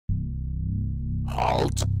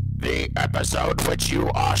Halt! The episode which you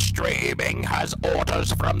are streaming has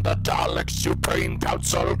orders from the Daleks Supreme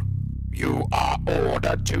Council. You are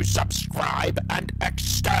ordered to subscribe and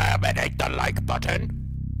exterminate the like button.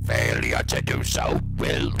 Failure to do so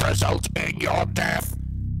will result in your death.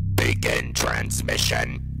 Begin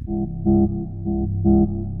transmission.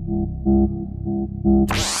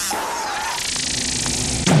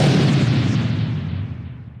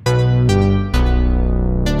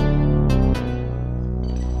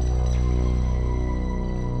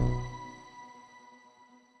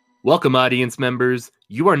 Welcome, audience members.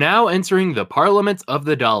 You are now entering the Parliament of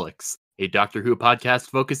the Daleks, a Doctor Who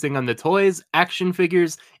podcast focusing on the toys, action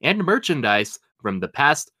figures, and merchandise from the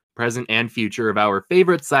past, present, and future of our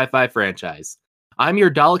favorite sci-fi franchise. I'm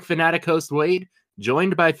your Dalek fanatic host, Wade,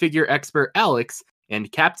 joined by figure expert Alex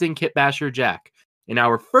and Captain Kitbasher Jack, in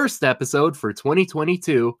our first episode for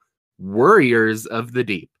 2022, Worriers of the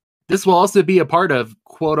Deep. This will also be a part of,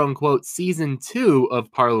 quote-unquote, Season 2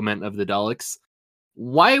 of Parliament of the Daleks.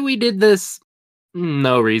 Why we did this?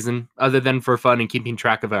 No reason, other than for fun and keeping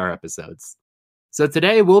track of our episodes. So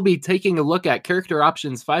today we'll be taking a look at Character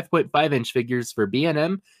Options 5.5-inch figures for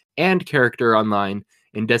B&M and Character Online,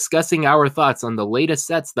 and discussing our thoughts on the latest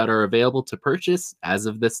sets that are available to purchase as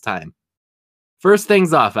of this time. First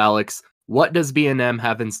things off, Alex, what does B&M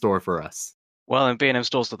have in store for us? Well, in B&M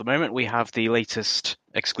stores at the moment, we have the latest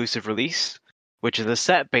exclusive release, which is a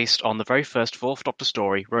set based on the very first Fourth Doctor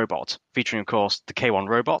story, Robot, featuring, of course, the K1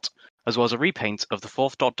 robot, as well as a repaint of the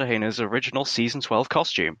Fourth Doctor in his original Season 12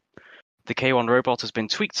 costume. The K1 robot has been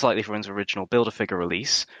tweaked slightly from its original Build-A-Figure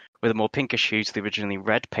release, with a more pinkish hue to the originally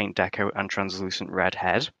red paint deco and translucent red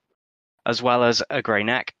head, as well as a grey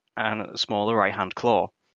neck and a smaller right-hand claw.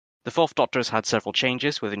 The Fourth Doctor has had several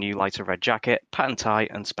changes, with a new lighter red jacket, pattern tie,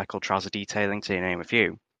 and speckled trouser detailing, to name a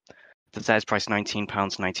few. The set is priced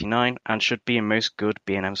 £19.99 and should be in most good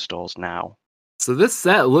B&M stores now. So this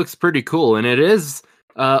set looks pretty cool, and it is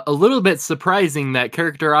a little bit surprising that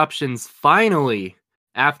Character Options finally,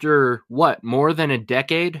 after more than a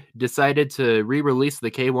decade, decided to re-release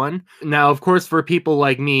the K1. Now, of course, for people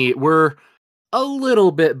like me, we're a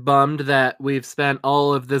little bit bummed that we've spent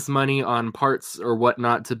all of this money on parts or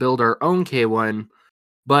whatnot to build our own K1,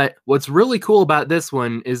 but what's really cool about this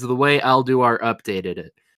one is the way Alduar updated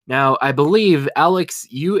it. Now, I believe, Alex,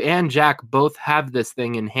 you and Jack both have this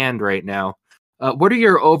thing in hand right now. What are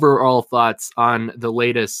your overall thoughts on the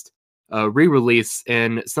latest re-release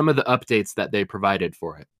and some of the updates that they provided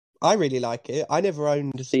for it? I really like it. I never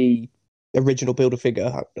owned the original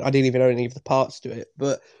Build-A-Figure. I didn't even own any of the parts to it,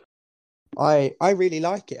 but I really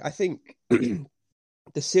like it. I think the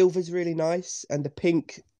silver's really nice, and the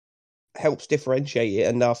pink helps differentiate it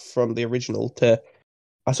enough from the original to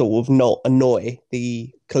sort of not annoy the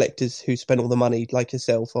collectors who spend all the money, like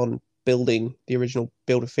yourself, on building the original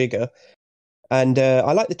Build-A-Figure. And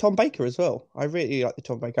I like the Tom Baker as well. I really like the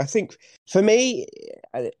Tom Baker. I think, for me,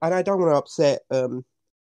 and I don't want to upset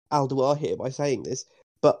Alduar here by saying this,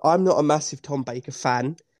 but I'm not a massive Tom Baker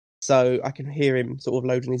fan, so I can hear him sort of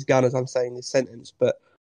loading his gun as I'm saying this sentence, but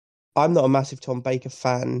I'm not a massive Tom Baker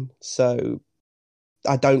fan, so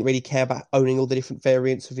I don't really care about owning all the different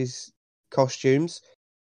variants of his costumes.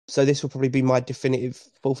 So this will probably be my definitive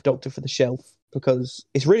Fourth Doctor for the shelf, because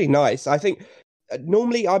it's really nice. I think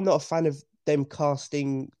normally I'm not a fan of them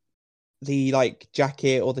casting the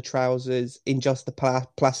jacket or the trousers in just the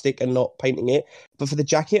plastic and not painting it. But for the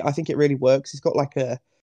jacket, I think it really works. It's got like a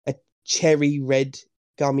cherry red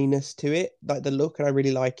gumminess to it, like the look, and I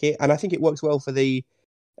really like it. And I think it works well for the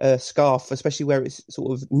scarf, especially where it's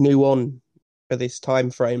sort of new on for this time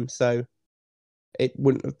frame, so it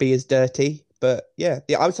wouldn't be as dirty. But yeah,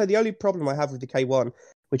 I would say the only problem I have with the K1,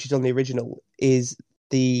 which is on the original, is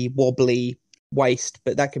the wobbly waist,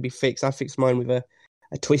 but that could be fixed. I fixed mine with a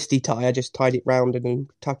twisty tie. I just tied it round and then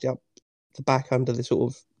tucked it up the back under the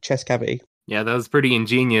sort of chest cavity. Yeah, that was pretty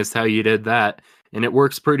ingenious how you did that, and it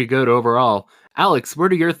works pretty good overall. Alex,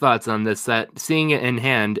 what are your thoughts on this set, seeing it in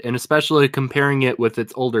hand, and especially comparing it with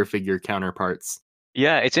its older figure counterparts?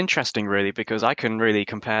 Yeah, it's interesting, really, because I can really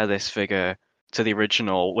compare this figure to the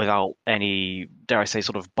original without any, dare I say,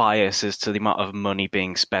 sort of bias as to the amount of money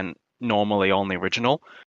being spent normally on the original.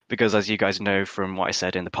 Because as you guys know from what I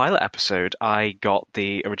said in the pilot episode, I got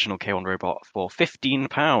the original K1 robot for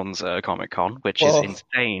 £15 at Comic-Con, which is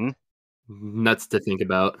insane. Nuts to think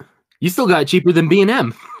about. You still got it cheaper than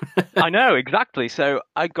B&M. I know, exactly. So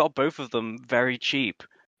I got both of them very cheap.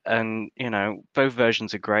 And, both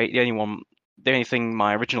versions are great. The only thing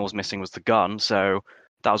my original was missing was the gun, so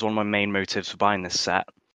that was one of my main motives for buying this set.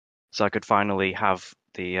 So I could finally have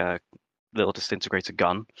the little disintegrator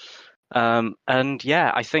gun. And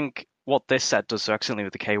yeah, I think what this set does so excellently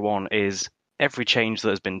with the K1 is every change that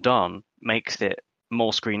has been done makes it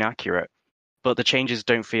more screen accurate, but the changes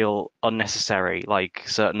don't feel unnecessary like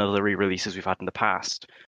certain other re-releases we've had in the past.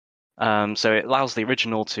 So it allows the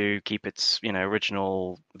original to keep its,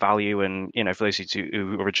 original value, and for those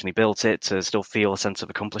who originally built it to still feel a sense of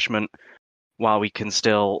accomplishment, while we can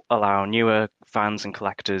still allow newer fans and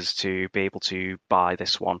collectors to be able to buy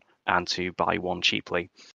this one and to buy one cheaply.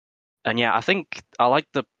 And yeah, I think I like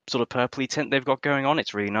the sort of purpley tint they've got going on.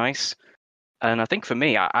 It's really nice. And I think for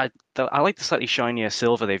me, I like the slightly shinier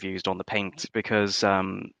silver they've used on the paint, because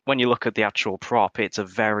when you look at the actual prop, it's a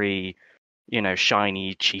very,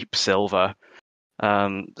 shiny, cheap silver.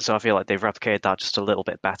 So I feel like they've replicated that just a little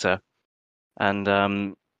bit better.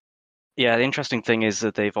 And yeah, the interesting thing is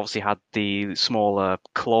that they've obviously had the smaller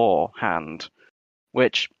claw hand,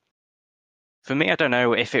 which for me, I don't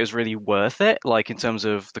know if it was really worth it, like in terms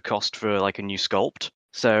of the cost for like a new sculpt.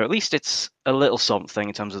 So at least it's a little something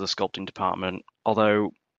in terms of the sculpting department.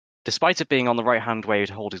 Although, despite it being on the right-hand way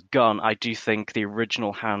to hold his gun, I do think the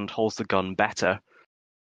original hand holds the gun better,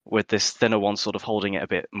 with this thinner one sort of holding it a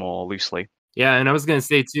bit more loosely. Yeah, and I was gonna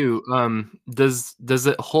say too, does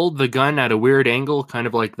it hold the gun at a weird angle, kind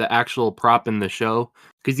of like the actual prop in the show?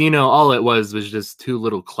 Because all it was just two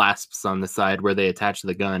little clasps on the side where they attached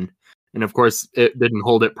the gun, and of course it didn't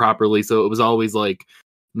hold it properly, so it was always like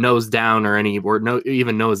nose down or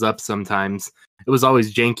even nose up. Sometimes it was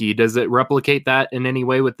always janky. Does it replicate that in any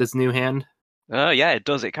way with this new hand? Yeah, it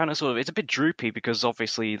does. It kind of it's a bit droopy because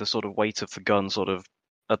obviously the sort of weight of the gun sort of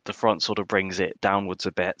at the front sort of brings it downwards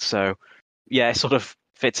a bit. So yeah, it sort of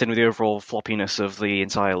fits in with the overall floppiness of the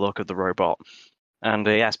entire look of the robot. And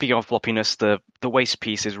yeah, speaking of floppiness, the waist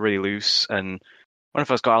piece is really loose, and when I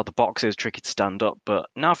first got out of the box, it was tricky to stand up, but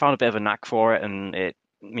now I found a bit of a knack for it, and it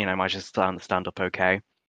manages to stand up okay.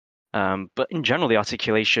 But in general, the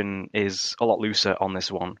articulation is a lot looser on this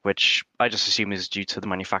one, which I just assume is due to the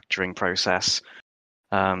manufacturing process,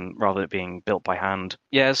 rather than it being built by hand.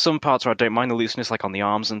 Yeah, some parts where I don't mind the looseness, like on the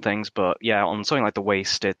arms and things, but yeah, on something like the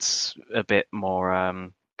waist, it's a bit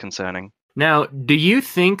more concerning. Now, do you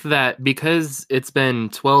think that because it's been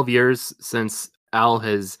 12 years since Al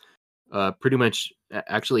has pretty much...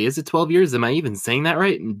 Actually, is it 12 years? Am I even saying that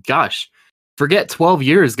right? Gosh, forget 12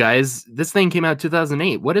 years, guys. This thing came out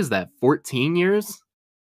 2008. What is that, 14 years?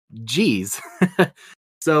 Jeez.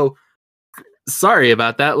 So, sorry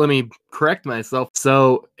about that. Let me correct myself.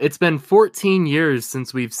 So, it's been 14 years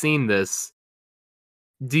since we've seen this.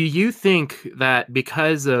 Do you think that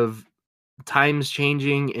because of times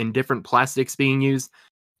changing and different plastics being used,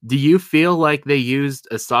 do you feel like they used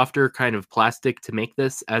a softer kind of plastic to make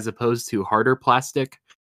this as opposed to harder plastic?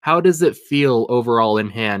 How does it feel overall in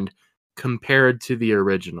hand compared to the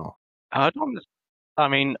original? I'd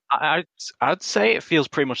say it feels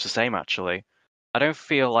pretty much the same, actually. I don't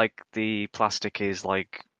feel like the plastic is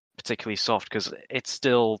like particularly soft, because it's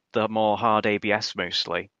still the more hard ABS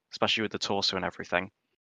mostly, especially with the torso and everything.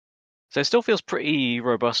 So it still feels pretty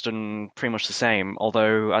robust and pretty much the same,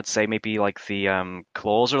 although I'd say maybe like the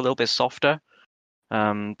claws are a little bit softer.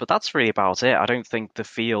 But that's really about it. I don't think the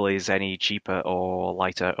feel is any cheaper or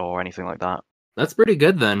lighter or anything like that. That's pretty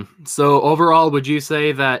good then. So overall, would you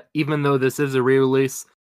say that even though this is a re-release,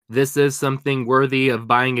 this is something worthy of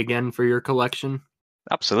buying again for your collection?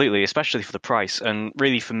 Absolutely, especially for the price. And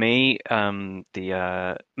really for me,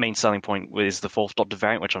 the main selling point is the fourth Doctor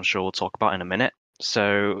variant, which I'm sure we'll talk about in a minute.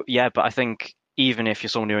 So yeah, but I think even if you're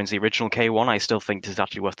someone who owns the original K1, I still think this is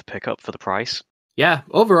actually worth the pickup for the price. Yeah,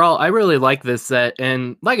 overall, I really like this set.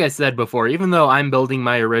 And like I said before, even though I'm building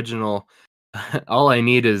my original, all I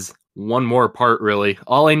need is one more part, really.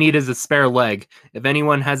 All I need is a spare leg. If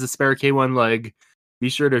anyone has a spare K1 leg, be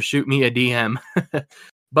sure to shoot me a DM.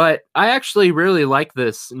 But I actually really like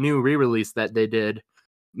this new re-release that they did,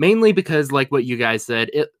 mainly because, like what you guys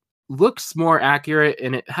said, it looks more accurate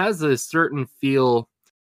and it has a certain feel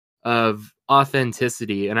of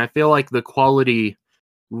authenticity, and I feel like the quality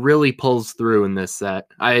really pulls through in this set.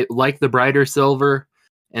 I like the brighter silver,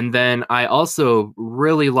 and then I also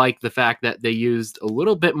really like the fact that they used a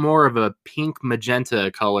little bit more of a pink magenta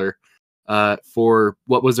color for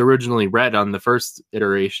what was originally red on the first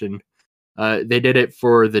iteration. They did it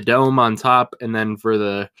for the dome on top and then for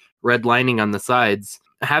the red lining on the sides.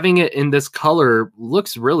 Having it in this color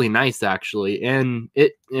looks really nice, actually, and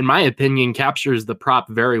it, in my opinion, captures the prop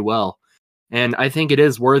very well. And I think it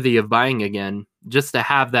is worthy of buying again, just to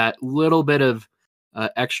have that little bit of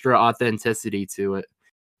extra authenticity to it.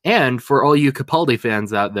 And for all you Capaldi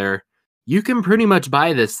fans out there, you can pretty much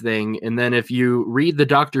buy this thing, and then if you read the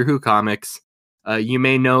Doctor Who comics, you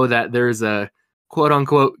may know that there's a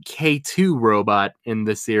quote-unquote K2 robot in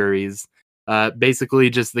the series. Basically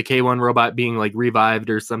just the K1 robot being like revived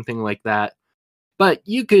or something like that. But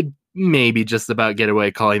you could maybe just about get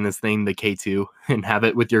away calling this thing the K2 and have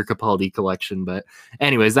it with your Capaldi collection. But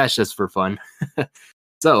anyways, that's just for fun.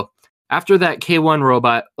 So, after that K1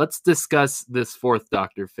 robot, let's discuss this fourth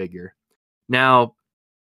Doctor figure. Now,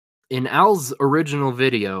 in Al's original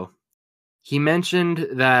video, he mentioned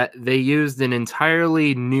that they used an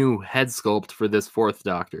entirely new head sculpt for this fourth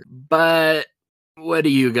Doctor. But what do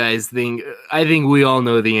you guys think? I think we all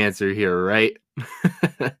know the answer here, right?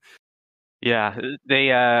 Yeah,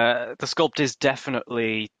 the sculpt is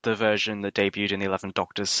definitely the version that debuted in the 11th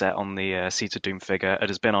Doctor's set on the Seeds of Doom figure. It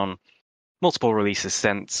has been on multiple releases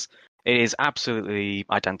since. It is absolutely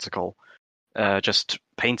identical, just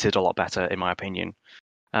painted a lot better, in my opinion.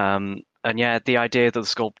 And yeah, the idea that the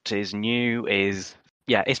sculpt is new is,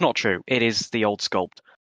 yeah, it's not true. It is the old sculpt.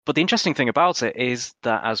 But the interesting thing about it is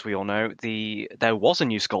that, as we all know, there was a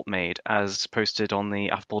new sculpt made, as posted on the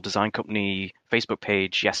Apple Design Company Facebook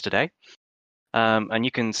page yesterday. And you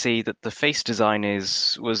can see that the face design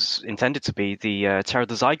was intended to be the Terror of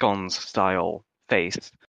the Zygons style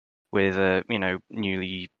face, with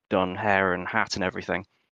newly done hair and hat and everything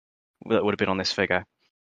that would have been on this figure.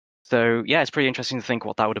 So yeah, it's pretty interesting to think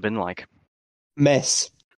what that would have been like. Mess.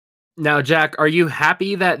 Now, Jack, are you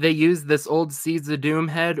happy that they used this old Seeds of Doom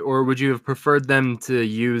head, or would you have preferred them to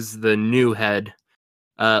use the new head,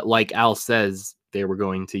 like Al says they were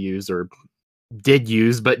going to use, or did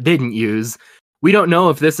use, but didn't use? We don't know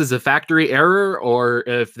if this is a factory error, or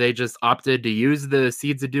if they just opted to use the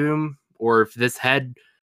Seeds of Doom, or if this head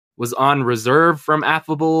was on reserve from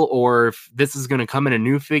Affable, or if this is going to come in a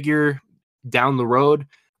new figure down the road.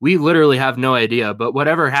 We literally have no idea, but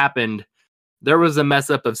whatever happened, there was a mess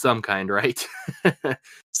up of some kind, right?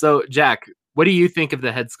 So, Jack, what do you think of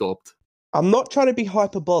the head sculpt? I'm not trying to be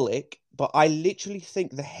hyperbolic, but I literally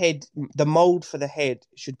think the mold for the head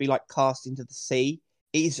should be like cast into the sea.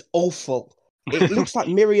 It is awful. It looks like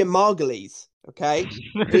Miriam Margolyes, okay?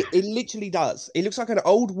 It literally does. It looks like an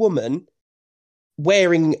old woman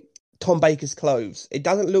wearing Tom Baker's clothes. It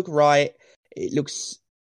doesn't look right. It looks...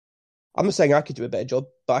 I'm not saying I could do a better job,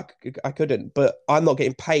 but I couldn't. But I'm not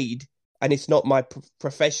getting paid, and it's not my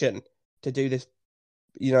profession to do this,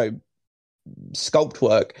 sculpt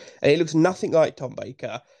work. And it looks nothing like Tom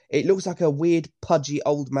Baker. It looks like a weird, pudgy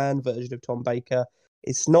old man version of Tom Baker.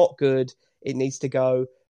 It's not good. It needs to go.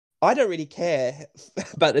 I don't really care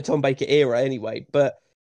about the Tom Baker era anyway, but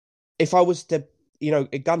if I was to,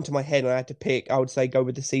 a gun to my head and I had to pick, I would say go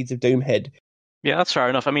with the Seeds of Doom head. Yeah, that's fair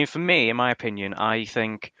enough. I mean, for me, in my opinion, I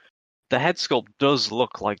think the head sculpt does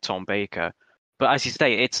look like Tom Baker, but as you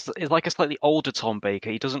say, it's like a slightly older Tom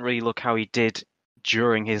Baker. He doesn't really look how he did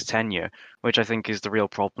during his tenure, which I think is the real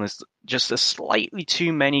problem. Is just a slightly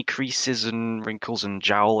too many creases and wrinkles and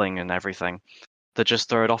jowling and everything that just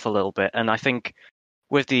throw it off a little bit. And I think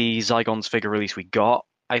with the Zygons figure release we got,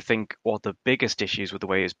 I think one of the biggest issues with the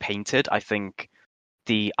way it was painted, I think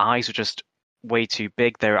the eyes were just way too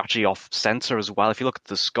big. They're actually off center as well. If you look at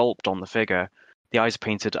the sculpt on the figure, the eyes are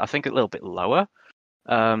painted, I think, a little bit lower.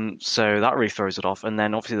 So that really throws it off. And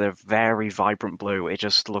then obviously they're very vibrant blue. It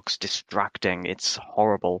just looks distracting. It's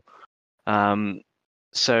horrible. And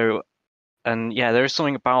yeah, there is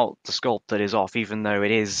something about the sculpt that is off, even though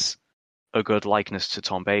it is a good likeness to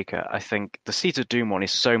Tom Baker. I think the Seeds of Doom one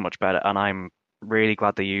is so much better, and I'm really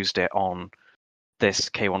glad they used it on this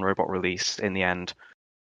K1 robot release in the end.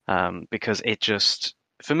 Because it just...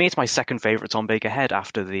 For me, it's my second favorite Tom Baker head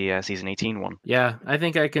after the season 18 one. Yeah, I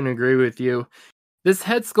think I can agree with you. This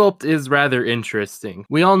head sculpt is rather interesting.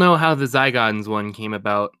 We all know how the Zygons one came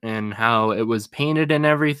about and how it was painted and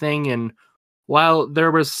everything, and while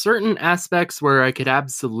there were certain aspects where I could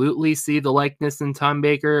absolutely see the likeness in Tom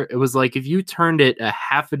Baker, it was like if you turned it a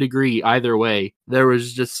half a degree either way, there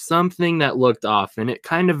was just something that looked off, and it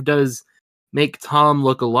kind of does make Tom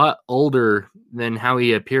look a lot older than how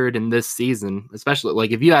he appeared in this season. Especially,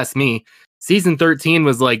 like, if you ask me, season 13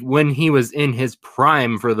 was like when he was in his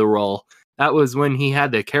prime for the role. That was when he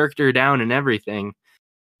had the character down and everything.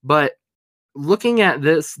 But looking at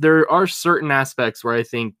this, there are certain aspects where I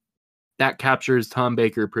think that captures Tom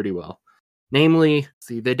Baker pretty well. Namely,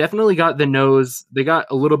 they definitely got the nose, they got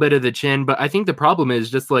a little bit of the chin, but I think the problem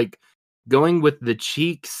is just like going with the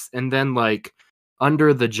cheeks and then like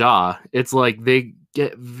under the jaw. It's like they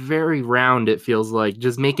get very round, it feels like,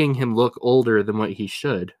 just making him look older than what he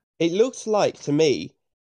should. It looks like, to me,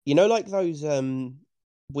 like those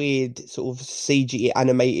weird sort of CG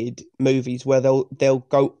animated movies where they'll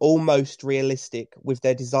go almost realistic with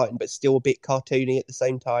their design, but still a bit cartoony at the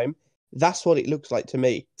same time. That's what it looks like to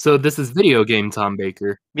me. So this is video game Tom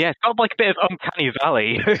Baker. Yeah, it's got like a bit of Uncanny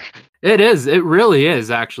Valley. It is. It really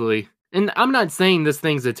is, actually. And I'm not saying this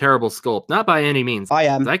thing's a terrible sculpt, not by any means. I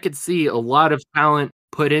am. I could see a lot of talent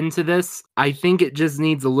put into this. I think it just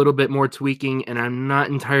needs a little bit more tweaking, and I'm not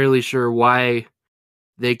entirely sure why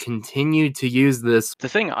they continue to use this. The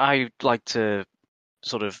thing I like to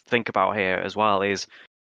sort of think about here as well is,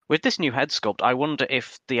 with this new head sculpt, I wonder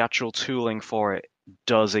if the actual tooling for it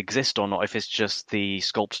does exist or not, if it's just the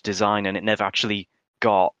sculpt design and it never actually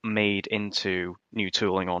got made into new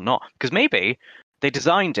tooling or not. Because maybe they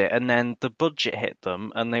designed it and then the budget hit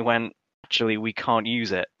them and they went, actually, we can't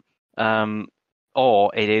use it.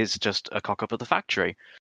 Or it is just a cock-up of the factory.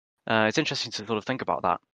 It's interesting to sort of think about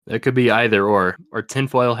that. It could be either or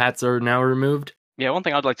tinfoil hats are now removed. Yeah, one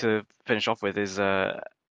thing I'd like to finish off with is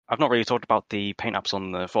I've not really talked about the paint apps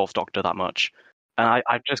on the Fourth Doctor that much. And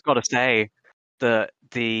I've just got to say that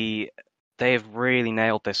they have really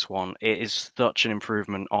nailed this one. It is such an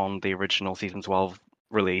improvement on the original Season 12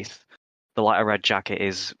 release. The lighter red jacket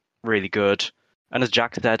is really good. And as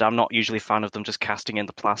Jack said, I'm not usually a fan of them just casting in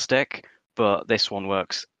the plastic, but this one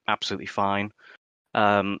works absolutely fine.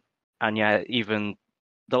 And yeah, even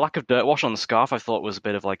the lack of dirt wash on the scarf I thought was a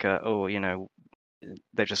bit of like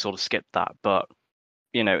they just sort of skipped that. But,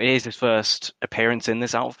 it is his first appearance in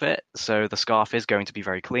this outfit, so the scarf is going to be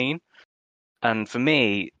very clean. And for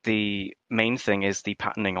me, the main thing is the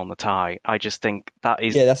patterning on the tie. I just think that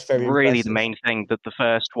is that's very really impressive. the main thing that the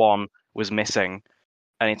first one was missing.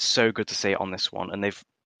 And it's so good to see it on this one. And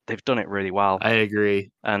they've done it really well. I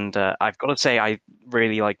agree. And I've got to say, I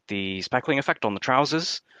really like the speckling effect on the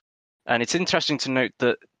trousers. And it's interesting to note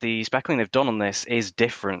that the speckling they've done on this is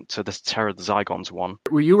different to the Terror of the Zygons one.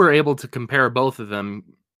 You were able to compare both of them,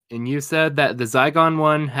 and you said that the Zygon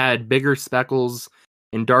one had bigger speckles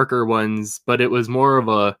and darker ones, but it was more of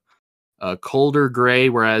a colder gray,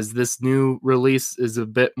 whereas this new release is a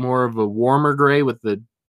bit more of a warmer gray with the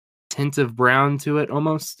tint of brown to it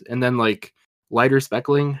almost, and then like lighter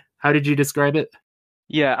speckling. How did you describe it?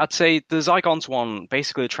 Yeah, I'd say the Zygons one,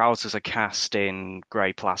 basically the trousers are cast in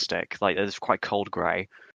grey plastic, like it's quite cold grey.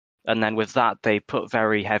 And then with that, they put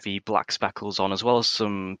very heavy black speckles on, as well as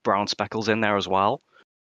some brown speckles in there as well.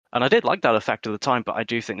 And I did like that effect at the time, but I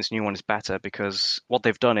do think this new one is better because what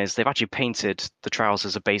they've done is they've actually painted the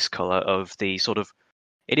trousers a base colour of the sort of,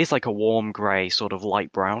 it is like a warm grey, sort of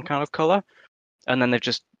light brown kind of colour. And then they've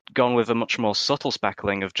just gone with a much more subtle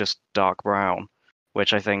speckling of just dark brown,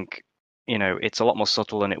 which I think, it's a lot more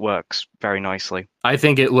subtle and it works very nicely. I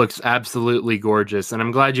think it looks absolutely gorgeous, and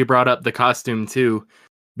I'm glad you brought up the costume too,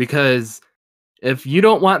 because if you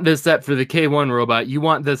don't want this set for the K1 robot, you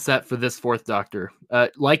want this set for this Fourth Doctor.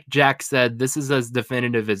 Like Jack said, this is as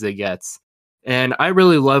definitive as it gets. And I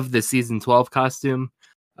really love the Season 12 costume.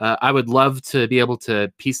 I would love to be able to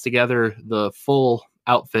piece together the full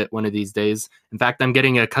outfit one of these days. In fact, I'm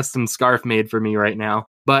getting a custom scarf made for me right now.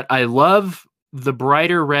 But I love the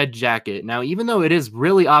brighter red jacket. Now, even though it is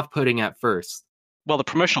really off-putting at first. Well, the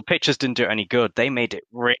promotional pictures didn't do it any good. They made it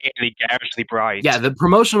really garishly bright. Yeah, the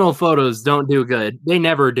promotional photos don't do good. They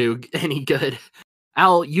never do any good.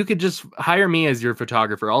 Al, you could just hire me as your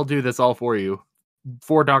photographer. I'll do this all for you.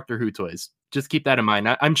 For Doctor Who toys. Just keep that in mind.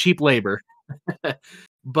 I'm cheap labor.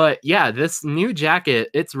 But yeah, this new jacket,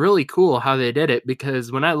 it's really cool how they did it,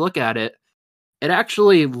 because when I look at it, it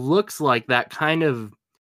actually looks like that kind of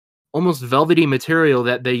almost velvety material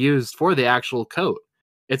that they used for the actual coat.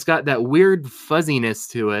 It's got that weird fuzziness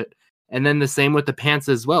to it. And then the same with the pants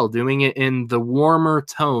as well, doing it in the warmer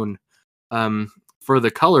tone for the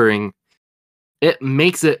coloring. It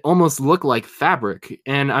makes it almost look like fabric.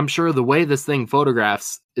 And I'm sure the way this thing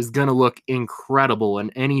photographs is going to look incredible in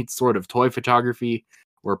any sort of toy photography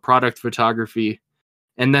or product photography.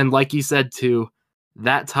 And then, like you said too,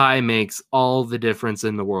 that tie makes all the difference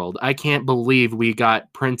in the world. I can't believe we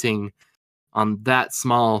got printing on that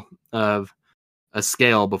small of a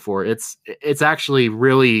scale before. It's actually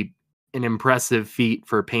really an impressive feat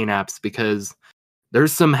for paint apps, because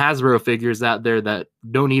there's some Hasbro figures out there that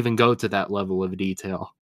don't even go to that level of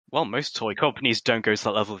detail. Well, most toy companies don't go to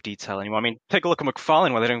that level of detail anymore. I mean, take a look at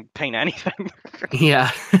McFarlane where they don't paint anything.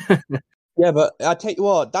 Yeah. Yeah, but I tell you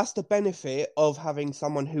what, that's the benefit of having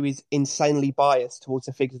someone who is insanely biased towards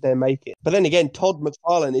the figures they're making. But then again, Todd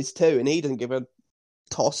McFarlane is too, and he doesn't give a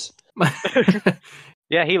toss.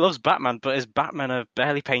 Yeah, he loves Batman, but his Batman are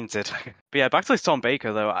barely painted. But yeah, back to this Tom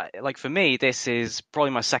Baker, though. For me, this is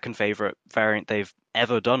probably my second favourite variant they've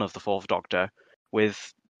ever done of the Fourth Doctor,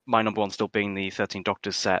 with my number one still being the 13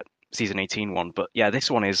 Doctors set, Season 18 one. But yeah, this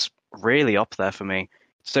one is really up there for me.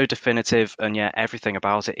 So definitive, and yeah, everything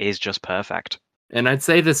about it is just perfect. And I'd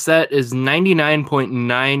say the set is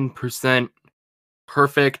 99.9%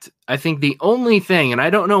 perfect. I think the only thing, and I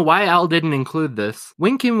don't know why Al didn't include this,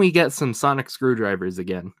 when can we get some sonic screwdrivers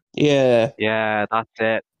again? Yeah. Yeah, that's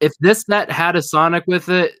it. If this set had a Sonic with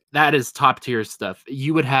it, that is top tier stuff.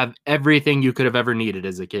 You would have everything you could have ever needed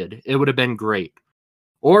as a kid. It would have been great.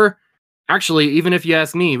 Or, actually, even if you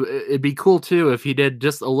ask me, it'd be cool too if he did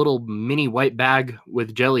just a little mini white bag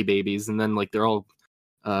with jelly babies and then like they're all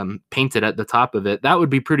painted at the top of it. That would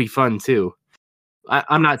be pretty fun too.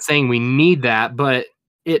 I'm not saying we need that, but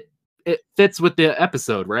it fits with the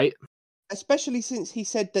episode, right? Especially since he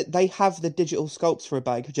said that they have the digital sculpts for a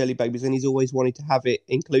bag of jelly babies and he's always wanted to have it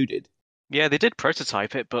included. Yeah, they did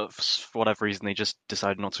prototype it, but for whatever reason, they just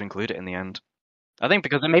decided not to include it in the end. I think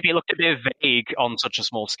because maybe it looked a bit vague on such a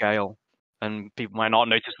small scale, and people might not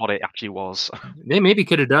notice what it actually was. They maybe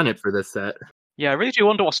could have done it for this set. Yeah, I really do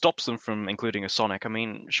wonder what stops them from including a Sonic. I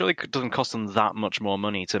mean, surely it doesn't cost them that much more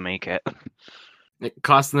money to make it. It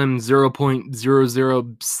cost them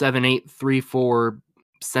 0.007834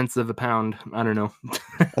 cents of a pound. I don't know.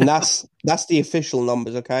 And that's the official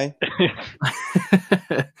numbers, okay?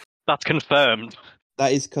 That's confirmed.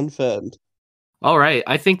 That is confirmed. All right,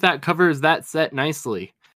 I think that covers that set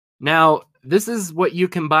nicely. Now, this is what you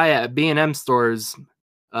can buy at B&M stores,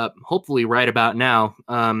 hopefully right about now.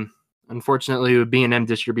 Unfortunately, with B&M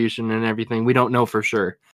distribution and everything, we don't know for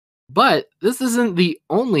sure. But this isn't the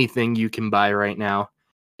only thing you can buy right now.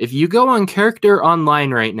 If you go on Character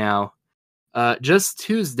Online right now, just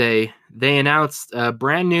Tuesday, they announced a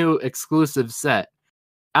brand new exclusive set.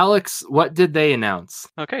 Alex, what did they announce?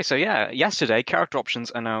 Okay, so yeah, yesterday, Character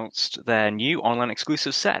Options announced their new online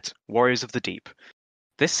exclusive set, Warriors of the Deep.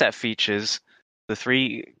 This set features the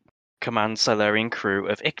 3-command Silurian crew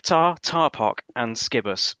of Iktar, Tarpok, and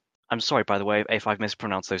Skibbus. I'm sorry, by the way, if I've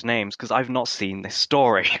mispronounced those names, because I've not seen this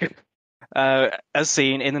story. As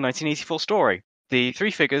seen in the 1984 story. The 3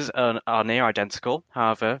 figures are near identical,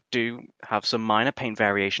 however, do have some minor paint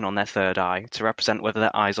variation on their third eye to represent whether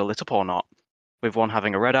their eyes are lit up or not, with one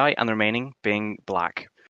having a red eye and the remaining being black.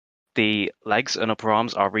 The legs and upper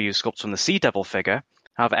arms are reused sculpts from the Sea Devil figure,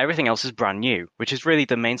 however everything else is brand new, which is really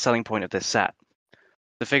the main selling point of this set.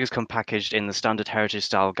 The figures come packaged in the standard Heritage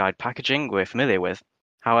Style Guide packaging we're familiar with,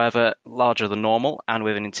 however larger than normal and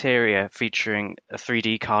with an interior featuring a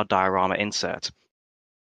 3D card diorama insert.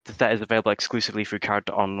 The set is available exclusively through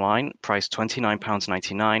Character Online, priced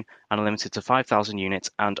 £29.99 and limited to 5,000 units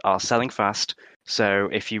and are selling fast, so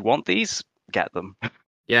if you want these, get them.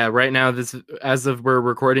 Yeah, right now, this as of we're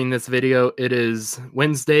recording this video, it is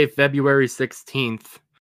Wednesday, February 16th.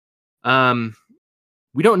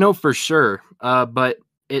 We don't know for sure, but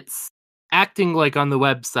it's acting like on the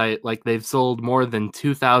website like they've sold more than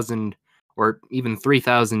 2,000 or even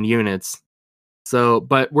 3,000 units. So,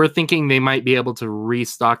 but we're thinking they might be able to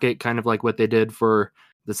restock it, kind of like what they did for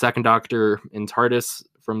the Second Doctor in TARDIS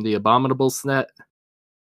from the Abominable set.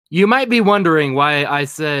 You might be wondering why I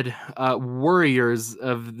said Worriers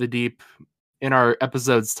of the Deep in our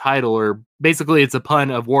episode's title, or basically it's a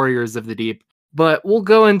pun of Warriors of the Deep. But we'll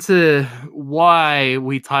go into why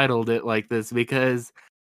we titled it like this, because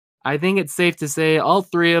I think it's safe to say all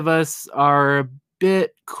 3 of us are a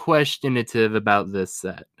bit questionative about this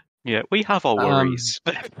set. Yeah, we have our worries.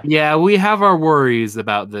 Yeah, we have our worries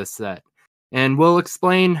about this set. And we'll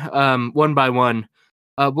explain one by one.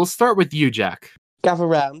 We'll start with you, Jack. Gather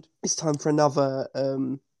round. It's time for another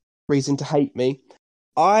reason to hate me.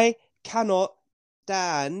 I cannot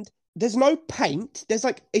stand... There's no paint. There's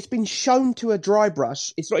it's been shown to a dry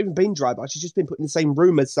brush. It's not even been dry brush. It's just been put in the same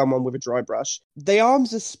room as someone with a dry brush. The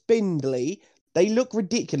arms are spindly. They look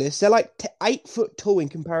ridiculous. They're 8 foot tall in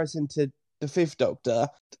comparison to the 5th Doctor.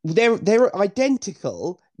 They're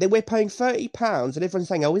identical. We're paying £30 and everyone's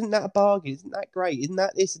saying, oh, isn't that a bargain? Isn't that great? Isn't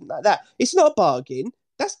that this? Isn't that that? It's not a bargain.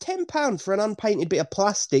 That's £10 for an unpainted bit of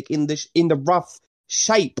plastic in the rough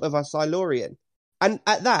shape of a Silurian. And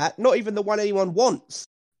at that, not even the one anyone wants.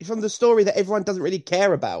 It's from the story that everyone doesn't really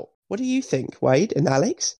care about. What do you think, Wade and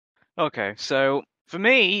Alex? Okay, so for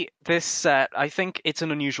me, this set, I think it's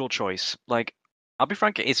an unusual choice. I'll be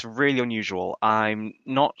frank, it's really unusual. I'm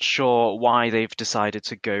not sure why they've decided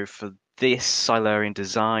to go for this Silurian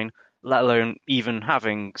design, let alone even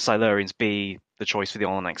having Silurians be the choice for the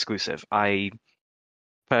online exclusive. I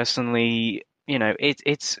personally,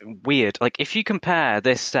 it's weird. If you compare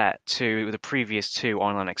this set to the previous 2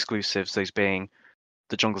 online exclusives, those being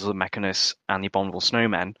the Jungles of the Mechanus and the Abominable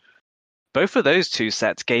Snowmen, both of those 2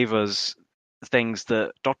 sets gave us things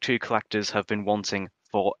that Doctor Who collectors have been wanting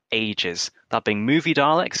for ages. That being movie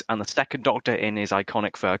Daleks and the Second Doctor in his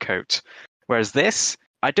iconic fur coat. Whereas this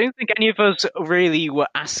I don't think any of us really were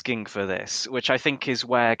asking for this, which I think is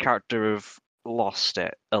where character have lost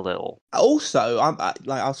it a little. Also,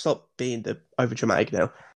 I'll stop being the over dramatic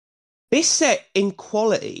now. This set in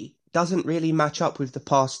quality doesn't really match up with the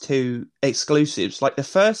past two exclusives. Like the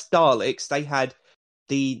first Daleks, they had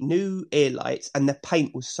the new ear lights and the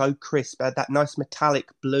paint was so crisp. They had that nice metallic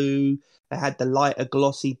blue. They had the lighter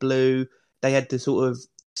glossy blue. They had the sort of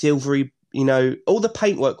silvery, all the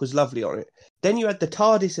paintwork was lovely on it. Then you had the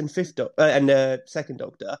TARDIS and Second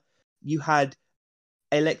Doctor. You had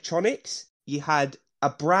electronics. You had a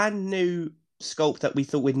brand new sculpt that we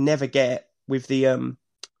thought we'd never get with the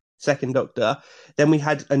Second Doctor. Then we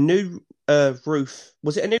had a new roof.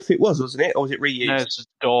 Was it a new roof? It was, wasn't it? Or was it reused? No, it's just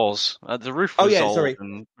doors. The roof was old sorry.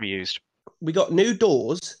 and reused. We got new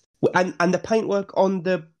doors, and the paintwork on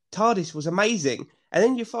the TARDIS was amazing. And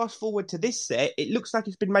then you fast forward to this set, it looks like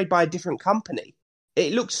it's been made by a different company.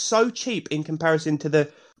 It looks so cheap in comparison to the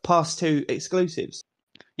past two exclusives.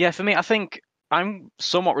 Yeah, for me, I think I'm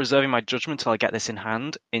somewhat reserving my judgment till I get this in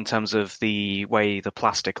hand in terms of the way the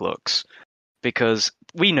plastic looks. Because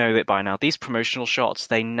we know that by now, these promotional shots,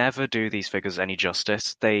 they never do these figures any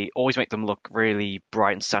justice. They always make them look really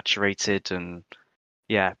bright and saturated and,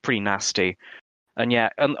 yeah, pretty nasty. And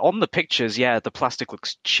yeah, and on the pictures, yeah, the plastic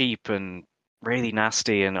looks cheap and really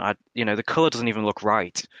nasty, and the color doesn't even look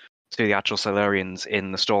right to the actual Silurians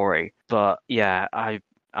in the story. But yeah,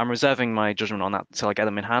 I'm reserving my judgment on that until I get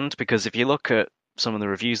them in hand, because if you look at some of the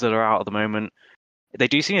reviews that are out at the moment, they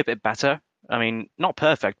do seem a bit better. I mean, not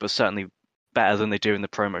perfect, but certainly better than they do in the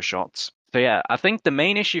promo shots. So yeah, I think the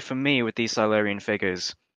main issue for me with these Silurian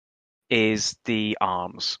figures is the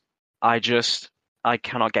arms. I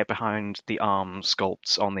cannot get behind the arm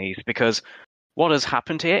sculpts on these, because what has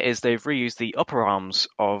happened here is they've reused the upper arms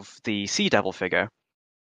of the Sea Devil figure.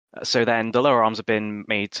 So then the lower arms have been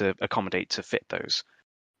made to accommodate to fit those.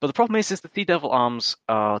 But the problem is the Sea Devil arms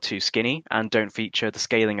are too skinny and don't feature the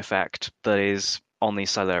scaling effect that is on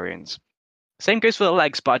these Silurians. Same goes for the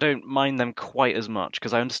legs, but I don't mind them quite as much,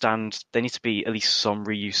 because I understand there needs to be at least some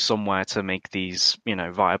reuse somewhere to make these,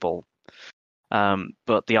 viable.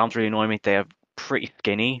 But the arms really annoy me. They are pretty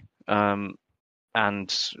skinny, and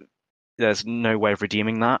there's no way of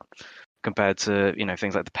redeeming that compared to,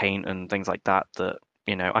 things like the paint and things like that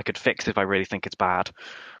I could fix if I really think it's bad.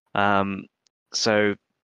 So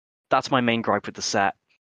that's my main gripe with the set.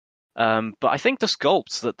 But I think the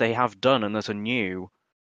sculpts that they have done and that are new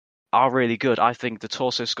are really good. I think the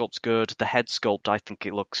torso sculpt's good. The head sculpt, I think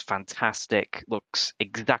it looks fantastic. Looks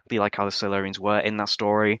exactly like how the Silurians were in that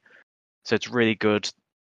story. So it's really good.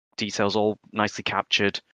 Details all nicely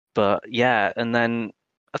captured. But yeah, and then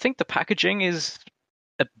I think the packaging is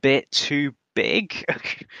a bit too big.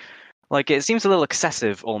 Like, it seems a little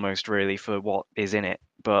excessive almost, really, for what is in it.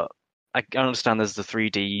 But I understand there's the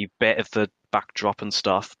 3D bit of the backdrop and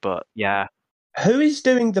stuff, but yeah. Who is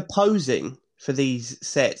doing the posing for these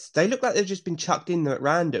sets? They look like they've just been chucked in there at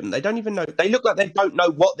random. They don't even know. They look like they don't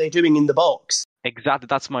know what they're doing in the box. Exactly.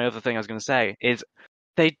 That's my other thing I was going to say, is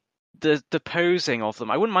the posing of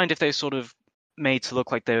them. I wouldn't mind if they sort of made to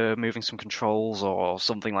look like they were moving some controls or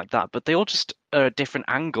something like that, but they all just are at different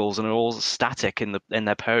angles and are all static in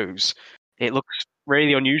their pose. It looks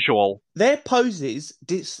really unusual. Their poses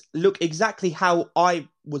look exactly how I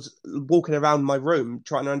was walking around my room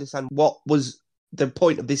trying to understand what was the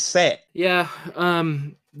point of this set. Yeah,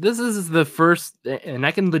 this is the first, and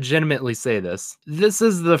I can legitimately say this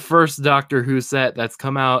is the first Doctor Who set that's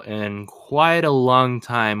come out in quite a long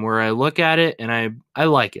time where I look at it and I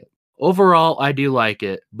like it. Overall, I do like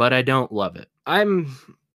it, but I don't love it. I'm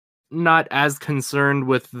not as concerned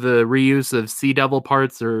with the reuse of Sea Devil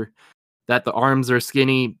parts or that the arms are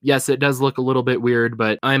skinny. Yes, it does look a little bit weird,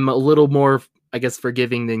 but I'm a little more, I guess,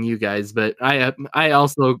 forgiving than you guys. But I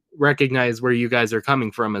also recognize where you guys are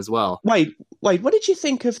coming from as well. Wait, what did you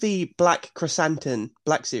think of the Black Chrysanthemum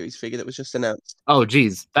Black Series figure that was just announced? Oh,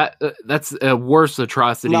 geez, that's a worse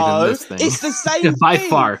atrocity than this thing. It's the same by thing.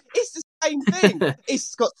 far. It's the same thing.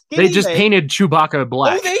 It's got skinny They just legs. painted Chewbacca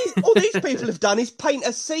black. All these people have done is paint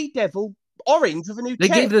a Sea Devil orange with a new They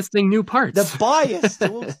check. gave this thing new parts. The bias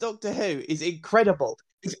towards Doctor Who is incredible.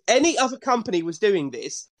 If any other company was doing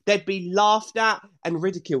this, they'd be laughed at and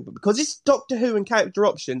ridiculed. But because it's Doctor Who and character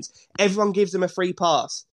options, everyone gives them a free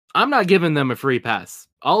pass. I'm not giving them a free pass.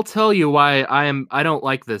 I'll tell you why I don't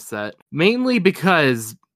like this set. Mainly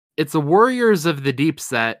because it's a Warriors of the Deep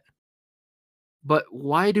set, but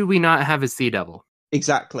why do we not have a Sea Devil?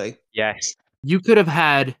 Exactly. Yes. You could have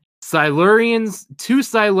had two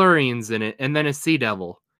Silurians in it, and then a Sea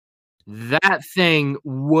Devil. That thing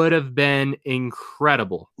would have been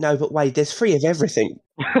incredible. No, but wait, there's 3 of everything.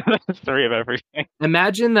 3 of everything.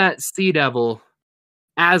 Imagine that Sea Devil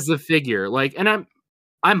as a figure. Like, and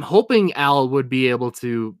I'm hoping Al would be able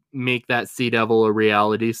to make that Sea Devil a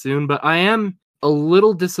reality soon, but I am a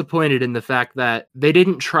little disappointed in the fact that they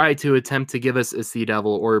didn't try to attempt to give us a Sea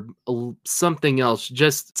Devil or something else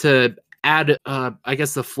just to add, I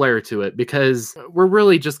guess, a flair to it, because we're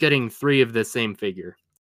really just getting 3 of the same figure.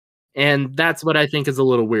 And that's what I think is a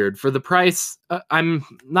little weird. For the price, I'm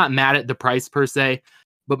not mad at the price per se,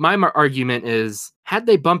 but my argument is, had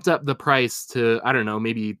they bumped up the price to, I don't know,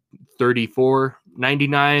 maybe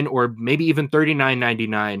 $34.99 or maybe even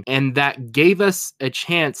 $39.99, and that gave us a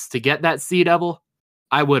chance to get that Sea Devil,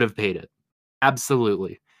 I would have paid it.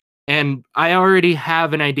 Absolutely. And I already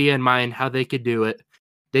have an idea in mind how they could do it.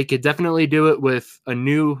 They could definitely do it with a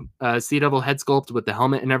new Sea Devil head sculpt with the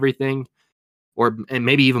helmet and everything, and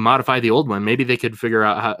maybe even modify the old one. Maybe they could figure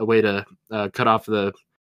out a way to cut off the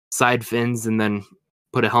side fins and then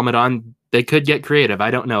put a helmet on. They could get creative. I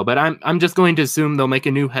don't know, but I'm just going to assume they'll make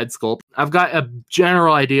a new head sculpt. I've got a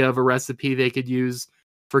general idea of a recipe they could use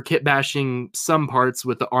for kit bashing some parts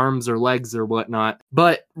with the arms or legs or whatnot.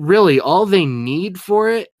 But really, all they need for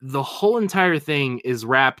it, the whole entire thing is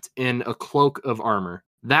wrapped in a cloak of armor.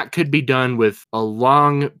 That could be done with a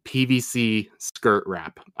long PVC skirt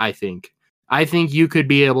wrap, I think. I think you could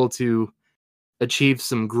be able to achieve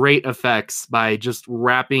some great effects by just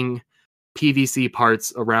wrapping PVC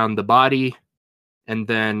parts around the body and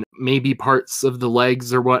then maybe parts of the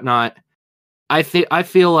legs or whatnot. I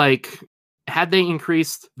feel like had they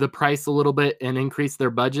increased the price a little bit and increased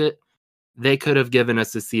their budget, they could have given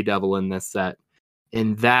us a Sea Devil in this set,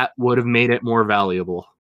 and that would have made it more valuable.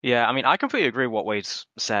 Yeah, I mean, I completely agree with what Wade's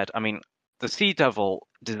said. I mean, the Sea Devil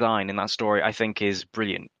design in that story, I think, is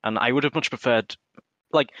brilliant. And I would have much preferred,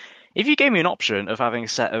 like, if you gave me an option of having a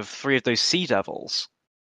set of 3 of those Sea Devils,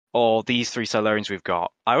 or these 3 Silurians we've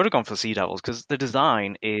got, I would have gone for Sea Devils, because the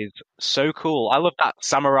design is so cool. I love that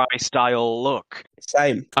samurai-style look.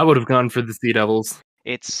 Same. I would have gone for the Sea Devils.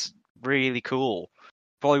 It's really cool.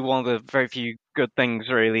 Probably one of the very few good things,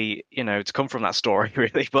 really, to come from that story,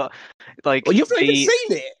 really. But, like... Well, you've not even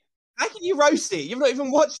seen it! How can you roast it? You've not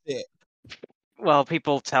even watched it! Well,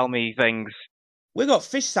 people tell me things. We got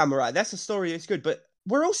Fish Samurai. That's a story that's good, but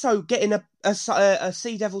we're also getting a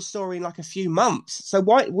Sea Devil story in like a few months. So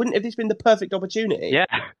why wouldn't have this been the perfect opportunity? Yeah,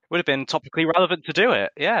 would have been topically relevant to do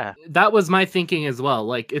it. Yeah, that was my thinking as well.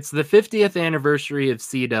 Like, it's the 50th anniversary of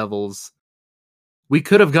Sea Devils. We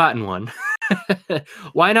could have gotten one.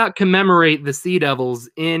 Why not commemorate the Sea Devils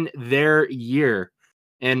in their year?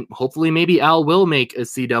 And hopefully, maybe Al will make a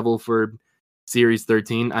Sea Devil for Series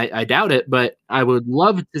 13. I doubt it, but I would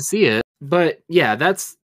love to see it. But yeah,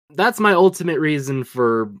 that's my ultimate reason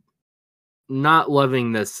for not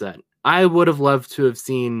loving this set. I would have loved to have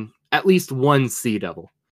seen at least one Sea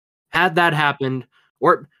Devil. Had that happened,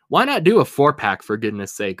 or why not do a 4-pack, for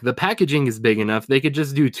goodness sake? The packaging is big enough. They could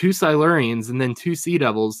just do 2 Silurians and then 2 Sea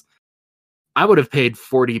Devils. I would have paid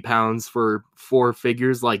 £40 for 4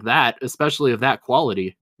 figures like that, especially of that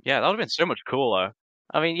quality. Yeah, that would have been so much cooler.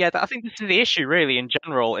 I mean, yeah, I think this is the issue, really, in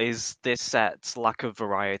general, is this set's lack of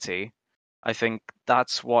variety. I think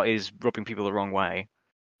that's what is rubbing people the wrong way.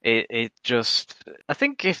 It just... I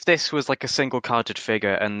think if this was like a single carded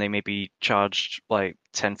figure and they maybe charged like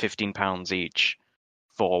 £10-15 each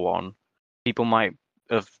for one, people might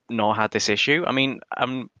have not had this issue. I mean,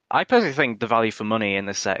 I personally think the value for money in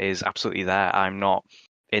this set is absolutely there. I'm not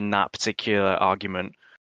in that particular argument.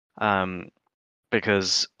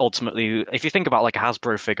 Because ultimately, if you think about like a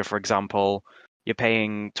Hasbro figure, for example, you're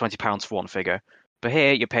paying £20 for one figure. But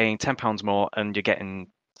here, you're paying £10 more and you're getting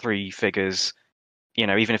 3 figures,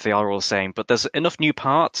 even if they are all the same. But there's enough new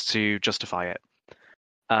parts to justify it.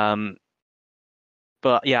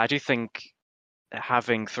 But yeah, I do think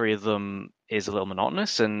having 3 of them is a little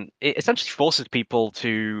monotonous, and it essentially forces people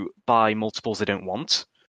to buy multiples they don't want.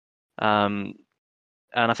 And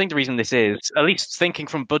I think the reason this is, at least thinking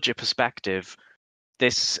from budget perspective,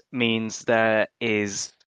 this means there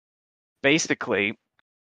is basically,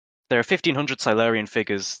 there are 1,500 Silurian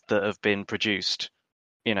figures that have been produced,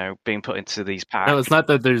 being put into these packs. No, it's not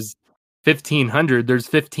that there's 1,500, there's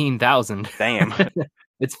 15,000. Damn.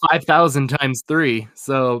 It's 5,000 times 3.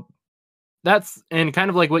 So that's, and kind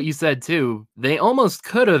of like what you said too, they almost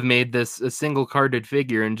could have made this a single carded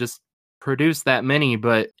figure and just produced that many,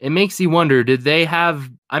 but it makes you wonder, did they have,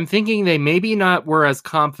 I'm thinking they maybe not were as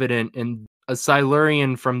confident in a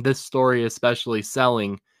Silurian from this story especially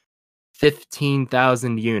selling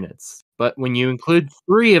 15,000 units. But when you include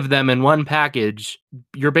 3 of them in one package,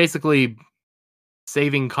 you're basically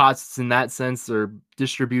saving costs in that sense, or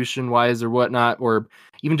distribution wise or whatnot, or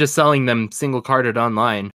even just selling them single carded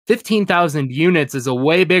online. 15,000 units is a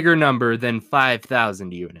way bigger number than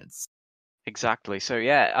 5,000 units. Exactly. So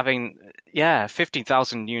yeah, I mean,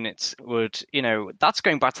 15,000 units would, that's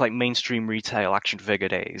going back to like mainstream retail action figure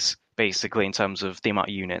days, basically, in terms of the amount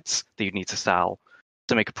of units that you'd need to sell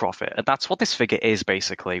to make a profit. And that's what this figure is,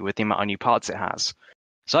 basically, with the amount of new parts it has.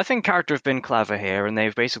 So I think character have been clever here, and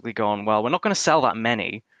they've basically gone, well, we're not going to sell that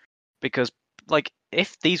many, because, like,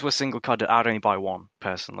 if these were single carded, I'd only buy one,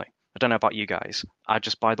 personally. I don't know about you guys. I'd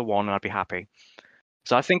just buy the one and I'd be happy.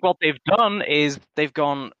 So I think what they've done is they've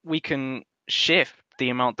gone, we can shift the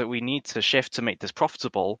amount that we need to shift to make this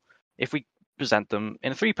profitable if we present them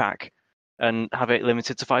in a 3-pack and have it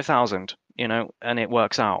limited to 5,000, and it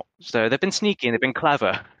works out. So they've been sneaky and they've been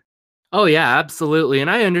clever. Oh yeah, absolutely. And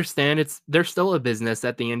I understand they're still a business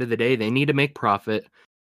at the end of the day. They need to make profit.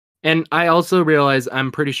 And I also realize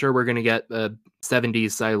I'm pretty sure we're going to get a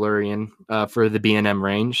 70s Silurian for the B&M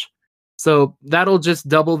range. So that'll just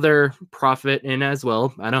double their profit in as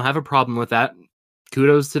well. I don't have a problem with that.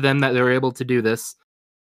 Kudos to them that they're able to do this.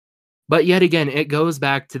 But yet again, it goes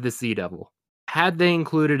back to the Sea Devil. Had they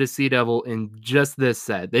included a Sea Devil in just this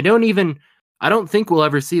set, I don't think we'll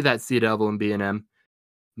ever see that Sea Devil in B&M.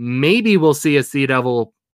 Maybe we'll see a Sea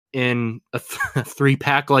Devil in a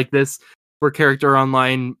 3-pack like this for Character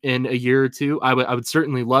Online in a year or two. I would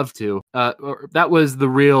certainly love to. That was the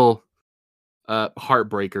real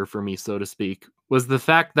heartbreaker for me, so to speak, was the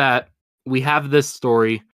fact that we have this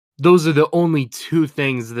story. Those are the only two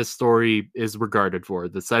things this story is regarded for: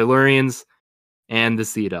 the Silurians and the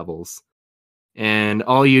Sea Devils. And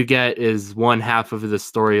all you get is one half of the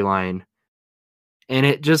storyline. And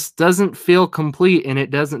it just doesn't feel complete, and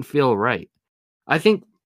it doesn't feel right. I think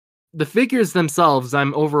the figures themselves,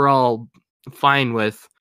 I'm overall fine with.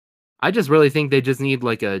 I just really think they just need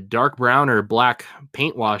like a dark brown or black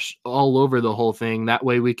paint wash all over the whole thing. That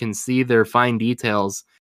way we can see their fine details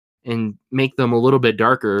and make them a little bit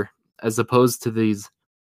darker, as opposed to these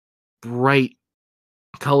bright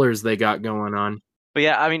colors they got going on. But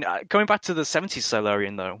yeah, I mean, going back to the 70s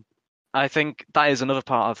Silurian, though, I think that is another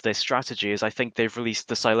part of this strategy, is I think they've released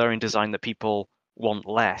the Silurian design that people want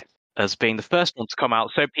less as being the first one to come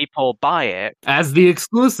out, so people buy it. As the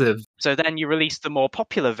exclusive. So then you release the more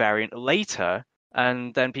popular variant later,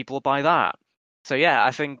 and then people will buy that. So yeah,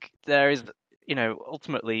 I think there is,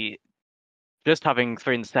 ultimately, just having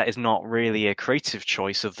 3 in the set is not really a creative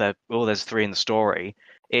choice of there's 3 in the story.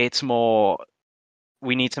 It's more,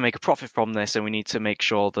 we need to make a profit from this, and we need to make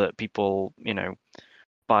sure that people,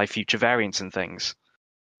 buy future variants and things.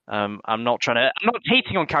 I'm not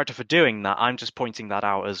hating on character for doing that. I'm just pointing that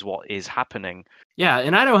out as what is happening. Yeah,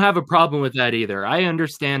 and I don't have a problem with that either. I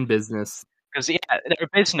understand business. Because they're a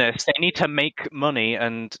business. They need to make money,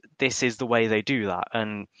 and this is the way they do that.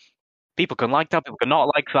 And people can like that, people can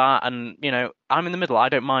not like that. And, I'm in the middle. I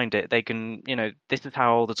don't mind it. They can, this is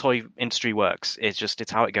how the toy industry works.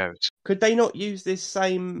 It's how it goes. Could they not use this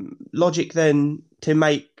same logic then to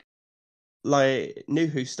make like New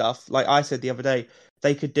Who stuff? Like I said the other day,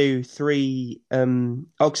 they could do 3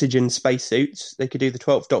 oxygen spacesuits. They could do the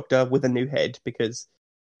 12th Doctor with a new head, because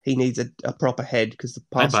he needs a proper head, because the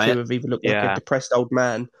past 2 have either looked like a depressed old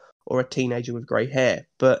man or a teenager with grey hair.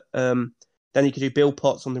 But then you could do Bill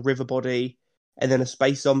Potts on the river body, and then a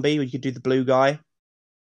space zombie, or you could do the blue guy.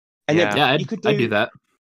 And I'd do that.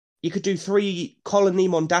 You could do 3 colony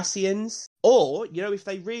Mondasians, or, if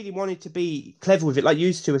they really wanted to be clever with it, like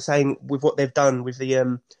you two were saying with what they've done with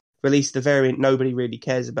the release the variant nobody really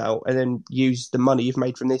cares about, and then use the money you've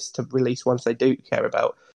made from this to release ones they do care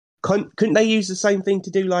about. Couldn't they use the same thing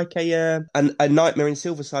to do like a Nightmare in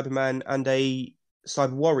Silver Cyberman and a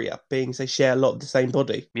Cyber Warrior, being they share a lot of the same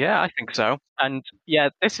body? Yeah, I think so. And yeah,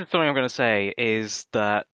 this is something I'm going to say, is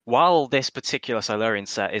that while this particular Silurian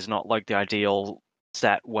set is not like the ideal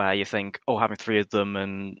set where you think, oh, having 3 of them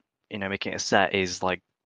and, making it a set is like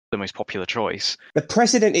the most popular choice. The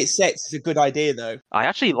precedent it sets is a good idea, though. I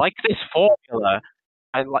actually like this formula.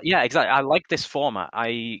 Exactly. I like this format.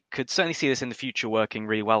 I could certainly see this in the future working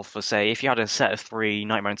really well for, say, if you had a set of 3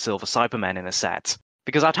 Nightmare in Silver Cybermen in a set.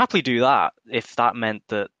 Because I'd happily do that if that meant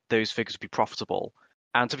that those figures would be profitable.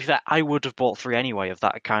 And to be fair, I would have bought 3 anyway of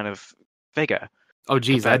that kind of figure. Oh,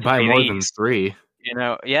 geez, I'd buy more than 3.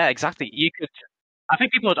 Yeah, exactly. I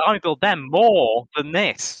think people would army build them more than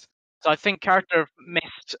this. So I think character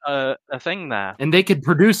missed a thing there. And they could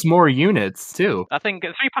produce more units, too. I think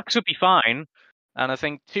 3 packs would be fine, and I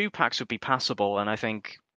think 2 packs would be passable, and I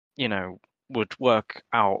think, would work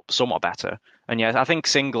out somewhat better. And yeah, I think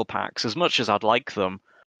single packs, as much as I'd like them,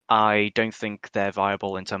 I don't think they're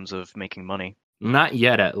viable in terms of making money. Not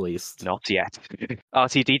yet, at least. Not yet.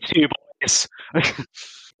 RTD2, boys.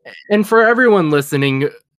 And for everyone listening,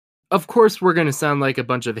 of course we're going to sound like a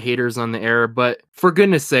bunch of haters on the air, but for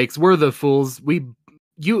goodness sakes, we're the fools.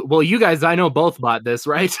 You guys, I know, both bought this,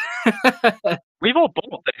 right? We've all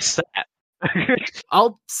bought this set.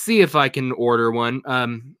 I'll see if I can order one.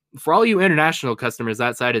 For all you international customers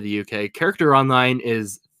outside of the UK, Character Online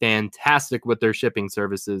is fantastic with their shipping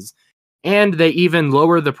services, and they even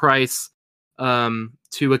lower the price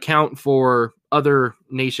to account for other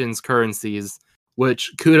nations' currencies,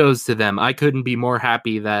 which kudos to them. I couldn't be more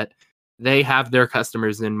happy that they have their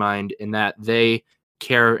customers in mind and that they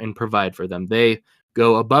care and provide for them. They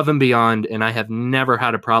go above and beyond, and I have never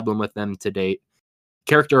had a problem with them to date.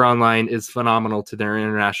 Character Online is phenomenal to their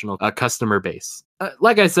international customer base.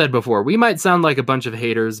 Like I said before, we might sound like a bunch of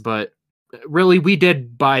haters, but really, we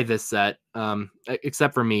did buy this set,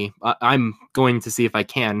 except for me. I'm going to see if I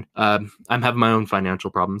can. I'm having my own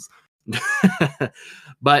financial problems.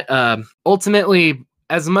 But ultimately,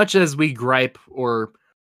 as much as we gripe or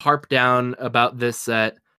harp down about this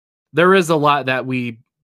set, there is a lot that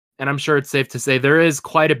and I'm sure it's safe to say, there is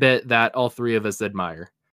quite a bit that all three of us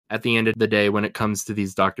admire at the end of the day when it comes to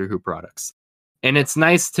these Doctor Who products. And it's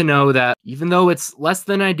nice to know that even though it's less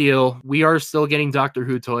than ideal, we are still getting Doctor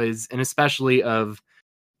Who toys, and especially of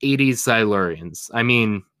 80s Silurians. I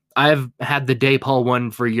mean, I've had the Daypal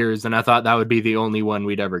one for years, and I thought that would be the only one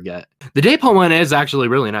we'd ever get. The Daypal one is actually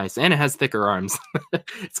really nice, and it has thicker arms.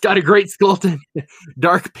 It's got a great skeleton,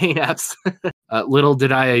 dark paint apps. Little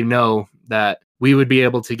did I know that we would be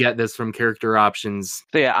able to get this from Character Options.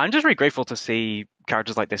 So yeah, I'm just really grateful to see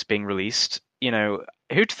characters like this being released. You know,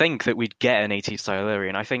 who'd think that we'd get an 80s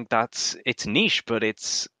Silurian? I think it's niche, but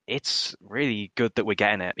it's really good that we're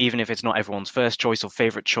getting it, even if it's not everyone's first choice or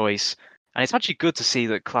favorite choice. And it's actually good to see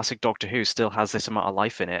that classic Doctor Who still has this amount of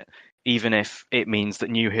life in it, even if it means that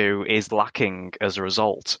New Who is lacking as a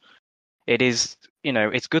result. It is,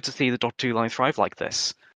 it's good to see the Doctor Who line thrive like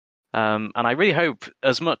this. And I really hope,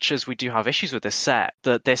 as much as we do have issues with this set,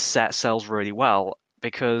 that this set sells really well,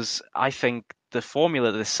 because I think the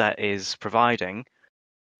formula that this set is providing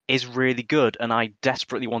is really good, and I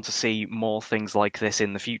desperately want to see more things like this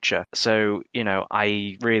in the future. So,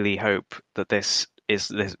 I really hope that this is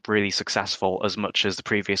really successful as much as the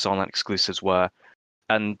previous online exclusives were.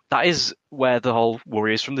 And that is where the whole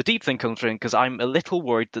Worriers from the Deep thing comes from, because I'm a little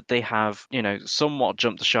worried that they have, somewhat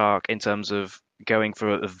jumped the shark in terms of going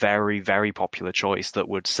for a very, very popular choice that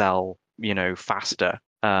would sell, faster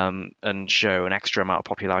and show an extra amount of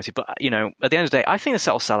popularity. But, at the end of the day, I think the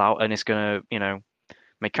set will sell out, and it's going to,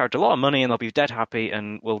 make character a lot of money, and they'll be dead happy,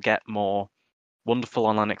 and we'll get more wonderful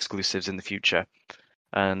online exclusives in the future.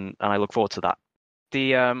 And I look forward to that.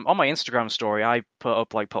 On my Instagram story, I put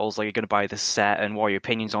up polls like, you're going to buy this set, and what are your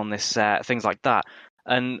opinions on this set, things like that.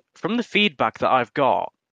 And from the feedback that I've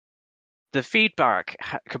got, the feedback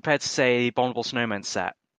compared to, say, the Abominable Snowman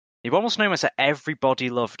set, the Abominable Snowman set,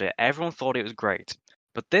 everybody loved it. Everyone thought it was great.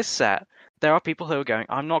 But this set, there are people who are going,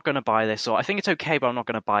 I'm not going to buy this, or I think it's okay, but I'm not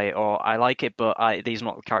going to buy it, or I like it, but these are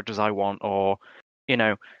not the characters I want, or,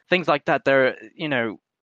 things like that. There are,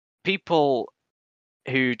 people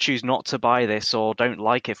who choose not to buy this or don't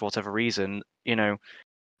like it for whatever reason,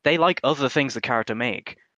 they like other things the character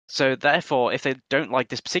make. So therefore, if they don't like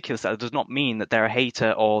this particular set, it does not mean that they're a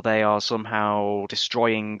hater or they are somehow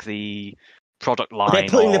destroying the product line. They're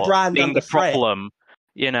putting or the brand being under the threat. problem.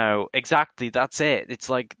 Exactly, that's it. It's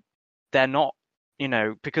like they're not,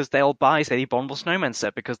 because they'll buy, say, the Abominable Snowman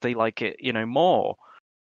set because they like it, more.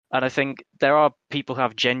 And I think there are people who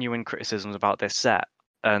have genuine criticisms about this set,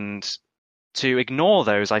 and to ignore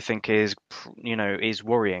those, I think, is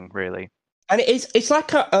worrying, really. And it's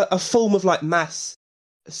like a form of mass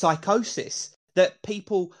psychosis that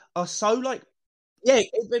people are so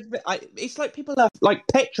it's like people are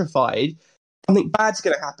petrified something bad's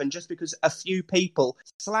going to happen just because a few people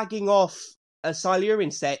slagging off a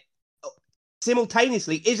Silurian set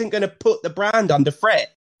simultaneously isn't going to put the brand under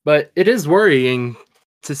threat. But it is worrying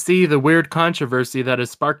to see the weird controversy that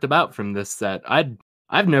is sparked about from this set.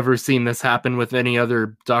 I've never seen this happen with any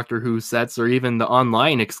other Doctor Who sets or even the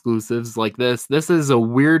online exclusives like this. This is a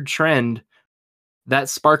weird trend that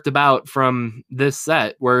sparked about from this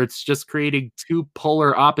set, where it's just creating two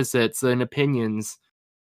polar opposites in opinions,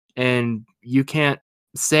 and you can't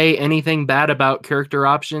say anything bad about Character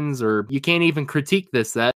Options, or you can't even critique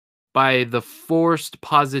this set by the forced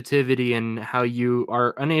positivity and how you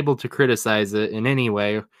are unable to criticize it in any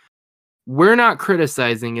way. We're not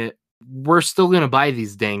criticizing it. We're still going to buy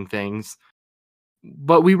these dang things.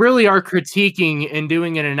 But we really are critiquing and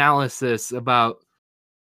doing an analysis about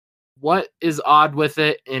what is odd with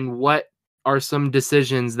it and what are some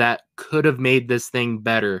decisions that could have made this thing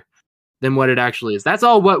better than what it actually is. That's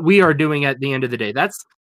all what we are doing at the end of the day. That's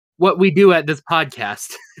what we do at this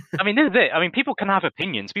podcast. I mean, this is it. I mean, people can have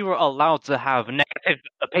opinions. People are allowed to have negative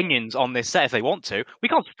opinions on this set if they want to. We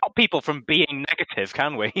can't stop people from being negative,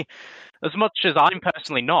 can we? As much as I'm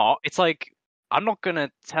personally not, it's like, I'm not going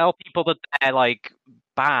to tell people that they're, like,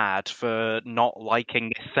 bad for not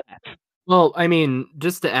liking this set. Well, I mean,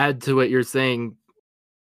 just to add to what you're saying,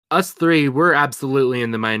 us three, we're absolutely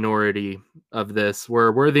in the minority of this.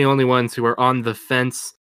 We're the only ones who are on the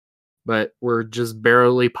fence, but we're just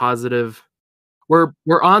barely positive. We're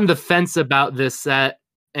on the fence about this set,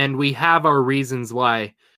 and we have our reasons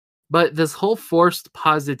why. But this whole forced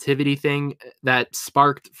positivity thing that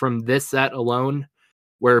sparked from this set alone,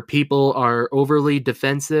 where people are overly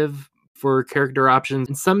defensive for character options,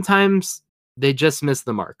 and sometimes they just miss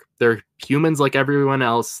the mark. They're humans like everyone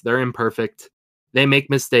else. They're imperfect. They make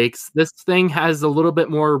mistakes. This thing has a little bit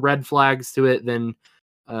more red flags to it than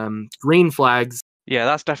green flags. Yeah,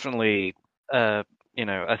 that's definitely a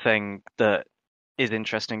thing that is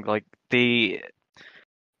interesting. Like I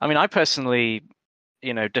personally,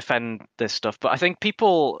 defend this stuff, but I think a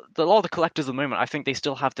lot of the collectors at the moment, I think they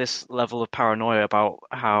still have this level of paranoia about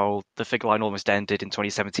how the figure line almost ended in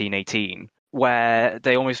 2017-18, where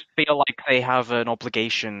they almost feel like they have an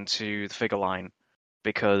obligation to the figure line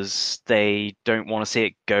because they don't want to see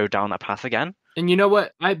it go down that path again. And you know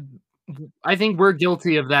what? I think we're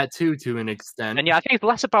guilty of that too, to an extent. And yeah, I think it's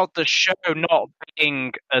less about the show not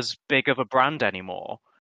being as big of a brand anymore,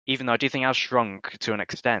 even though I do think it has shrunk to an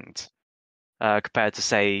extent compared to,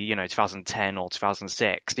 say, 2010 or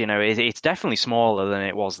 2006. It's definitely smaller than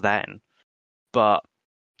it was then. But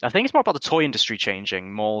I think it's more about the toy industry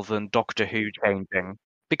changing more than Doctor Who changing.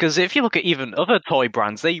 Because if you look at even other toy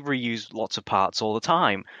brands, they reuse lots of parts all the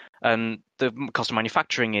time. And the cost of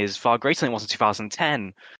manufacturing is far greater than it was in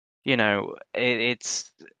 2010.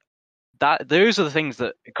 It's that those are the things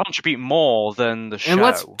that contribute more than the show. And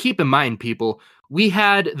let's keep in mind, people, we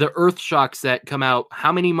had the Earthshock set come out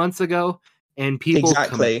how many months ago? And people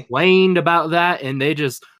complained about that, and they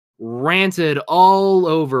just ranted all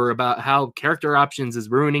over about how character options is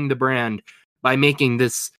ruining the brand by making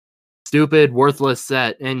this stupid, worthless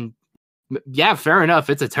set. And yeah, fair enough,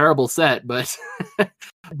 it's a terrible set, but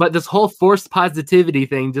but this whole forced positivity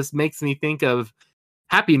thing just makes me think of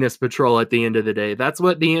Happiness Patrol at the end of the day. That's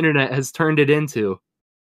what the internet has turned it into.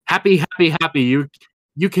 Happy, happy, happy.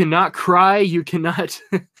 You cannot cry, you cannot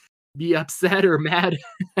be upset or mad.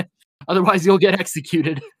 Otherwise, you'll get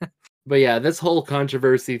executed. But yeah, this whole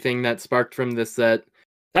controversy thing that sparked from this set,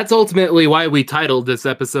 that's ultimately why we titled this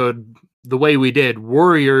episode the way we did,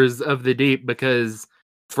 Worriers of the Deep, because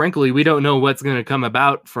frankly, we don't know what's going to come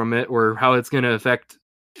about from it or how it's going to affect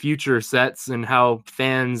future sets and how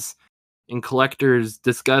fans and collectors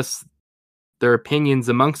discuss their opinions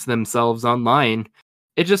amongst themselves online.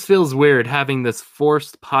 It just feels weird having this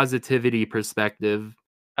forced positivity perspective.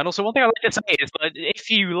 And also, one thing I'd like to say is that if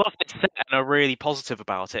you love this set and are really positive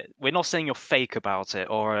about it, we're not saying you're fake about it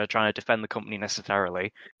or trying to defend the company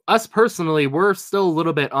necessarily. Us personally, we're still a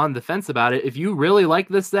little bit on the fence about it. If you really like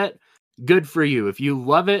this set, good for you. If you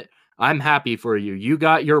love it, I'm happy for you. You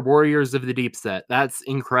got your Warriors of the Deep set. That's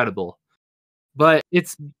incredible. But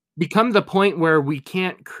it's become the point where we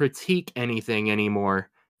can't critique anything anymore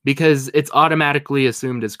because it's automatically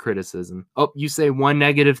assumed as criticism. Oh, you say one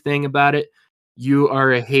negative thing about it, you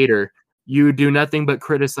are a hater. You do nothing but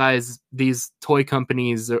criticize these toy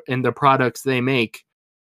companies and the products they make.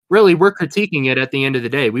 Really, we're critiquing it at the end of the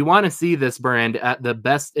day. We want to see this brand at the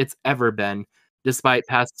best it's ever been, despite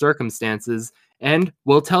past circumstances, and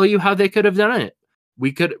we'll tell you how they could have done it.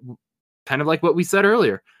 We could, kind of like what we said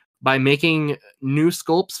earlier, by making new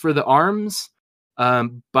sculpts for the arms,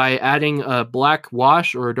 by adding a black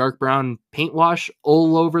wash or a dark brown paint wash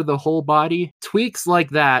all over the whole body. Tweaks like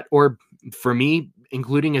that, or for me,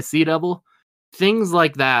 including a Sea Devil, things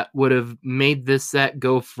like that would have made this set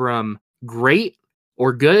go from great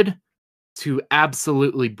or good to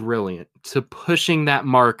absolutely brilliant, to pushing that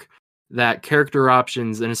mark that character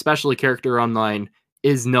options, and especially character online,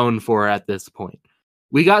 is known for at this point.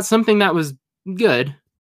 We got something that was good,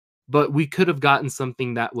 but we could have gotten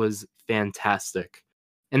something that was fantastic.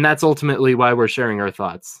 And that's ultimately why we're sharing our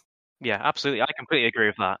thoughts. Yeah, absolutely. I completely agree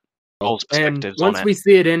with that. And once we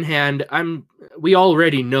see it in hand, we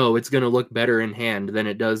already know it's going to look better in hand than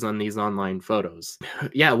it does on these online photos.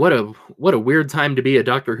 Yeah, what a weird time to be a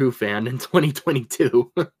Doctor Who fan in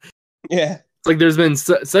 2022. Yeah. It's like there's been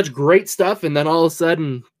such great stuff, and then all of a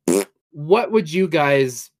sudden, what would you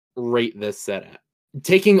guys rate this set at?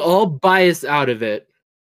 Taking all bias out of it,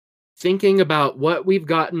 thinking about what we've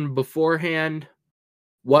gotten beforehand,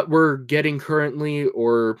 what we're getting currently,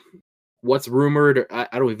 or what's rumored. I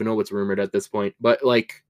don't even know what's rumored at this point, but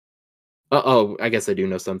like, I guess I do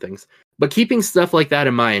know some things. But keeping stuff like that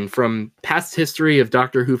in mind from past history of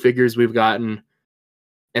Doctor Who figures we've gotten,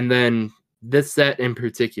 and then this set in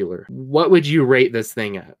particular, what would you rate this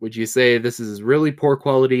thing at? Would you say this is really poor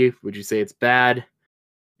quality? Would you say it's bad?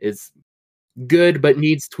 It's good but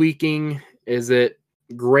needs tweaking? Is it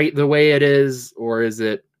great the way it is? Or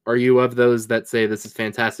are you of those that say this is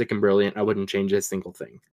fantastic and brilliant? I wouldn't change a single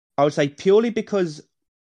thing. I would say purely because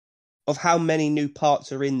of how many new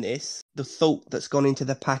parts are in this, the thought that's gone into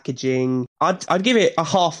the packaging, I'd give it a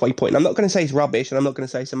halfway point. I'm not going to say it's rubbish, and I'm not going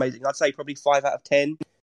to say it's amazing. I'd say probably 5 out of 10.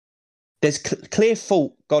 There's clear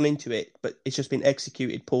thought gone into it, but it's just been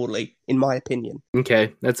executed poorly, in my opinion.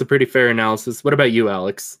 Okay, that's a pretty fair analysis. What about you,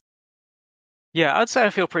 Alex? Yeah, I'd say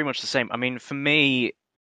I feel pretty much the same. I mean, for me,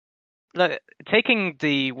 taking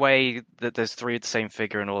the way that there's 3 of the same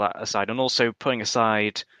figure and all that aside, and also putting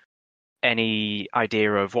aside any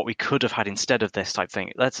idea of what we could have had instead of this type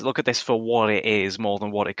thing, let's look at this for what it is more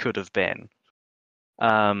than what it could have been.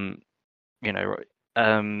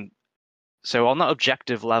 So on that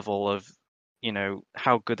objective level of,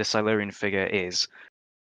 how good the Silurian figure is,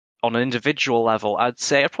 on an individual level, I'd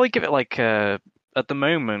say I'd probably give it like at the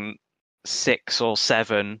moment 6 or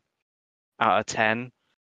 7 out of 10.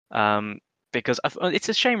 Because it's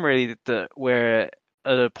a shame really that we're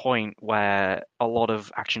at a point where a lot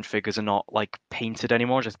of action figures are not like painted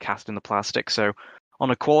anymore, just cast in the plastic. So on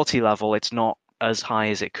a quality level, it's not as high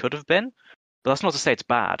as it could have been. But that's not to say it's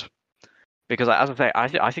bad. Because as I say,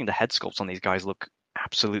 I think the head sculpts on these guys look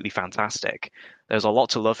absolutely fantastic. There's a lot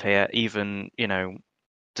to love here, even,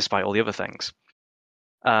 despite all the other things.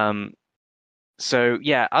 So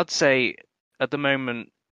yeah, I'd say at the moment,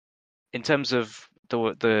 in terms of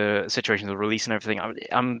the situation of the release and everything,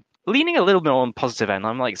 I'm leaning a little bit on the positive end.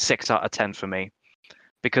 I'm like 6 out of 10 for me.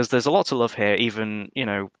 Because there's a lot to love here, even,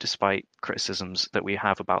 despite criticisms that we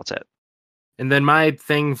have about it. And then my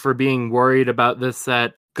thing for being worried about this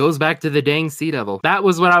set goes back to the dang Sea Devil. That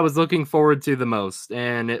was what I was looking forward to the most,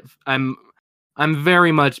 and I'm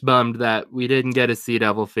very much bummed that we didn't get a Sea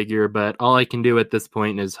Devil figure, but all I can do at this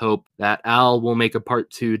point is hope that Al will make a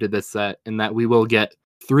part 2 to this set, and that we will get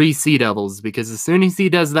 3 Sea Devils, because as soon as he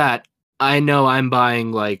does that, I know I'm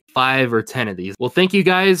buying like 5 or 10 of these. Well, thank you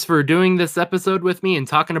guys for doing this episode with me and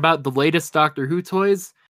talking about the latest Doctor Who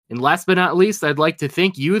toys. And last but not least, I'd like to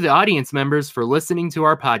thank you, the audience members, for listening to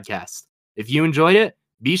our podcast. If you enjoyed it,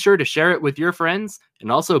 be sure to share it with your friends,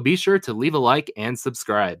 and also be sure to leave a like and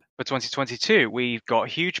subscribe. For 2022, we've got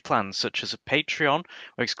huge plans such as a Patreon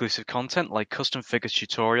with exclusive content like custom figures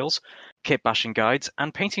tutorials, kit bashing guides,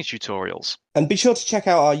 and painting tutorials. And be sure to check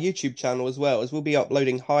out our YouTube channel as well, as we'll be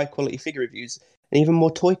uploading high quality figure reviews and even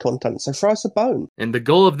more toy content, so throw us a bone. And the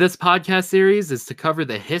goal of this podcast series is to cover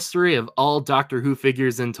the history of all Doctor Who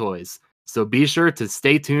figures and toys, so be sure to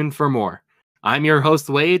stay tuned for more. I'm your host,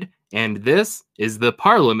 Wade, and this is the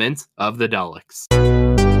Parliament of the Daleks.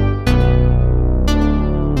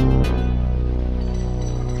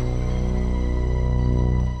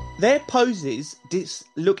 Their poses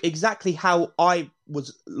look exactly how I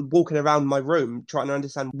was walking around my room trying to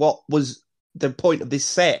understand what was the point of this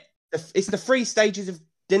set. It's the 3 stages of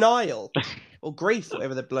denial or grief,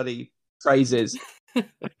 whatever the bloody phrase is.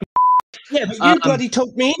 Yeah, but you bloody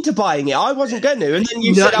talked me into buying it. I wasn't going to, and then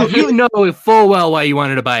you said... You know full well why you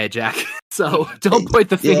wanted to buy it, Jack. So don't point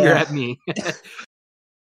the finger at me.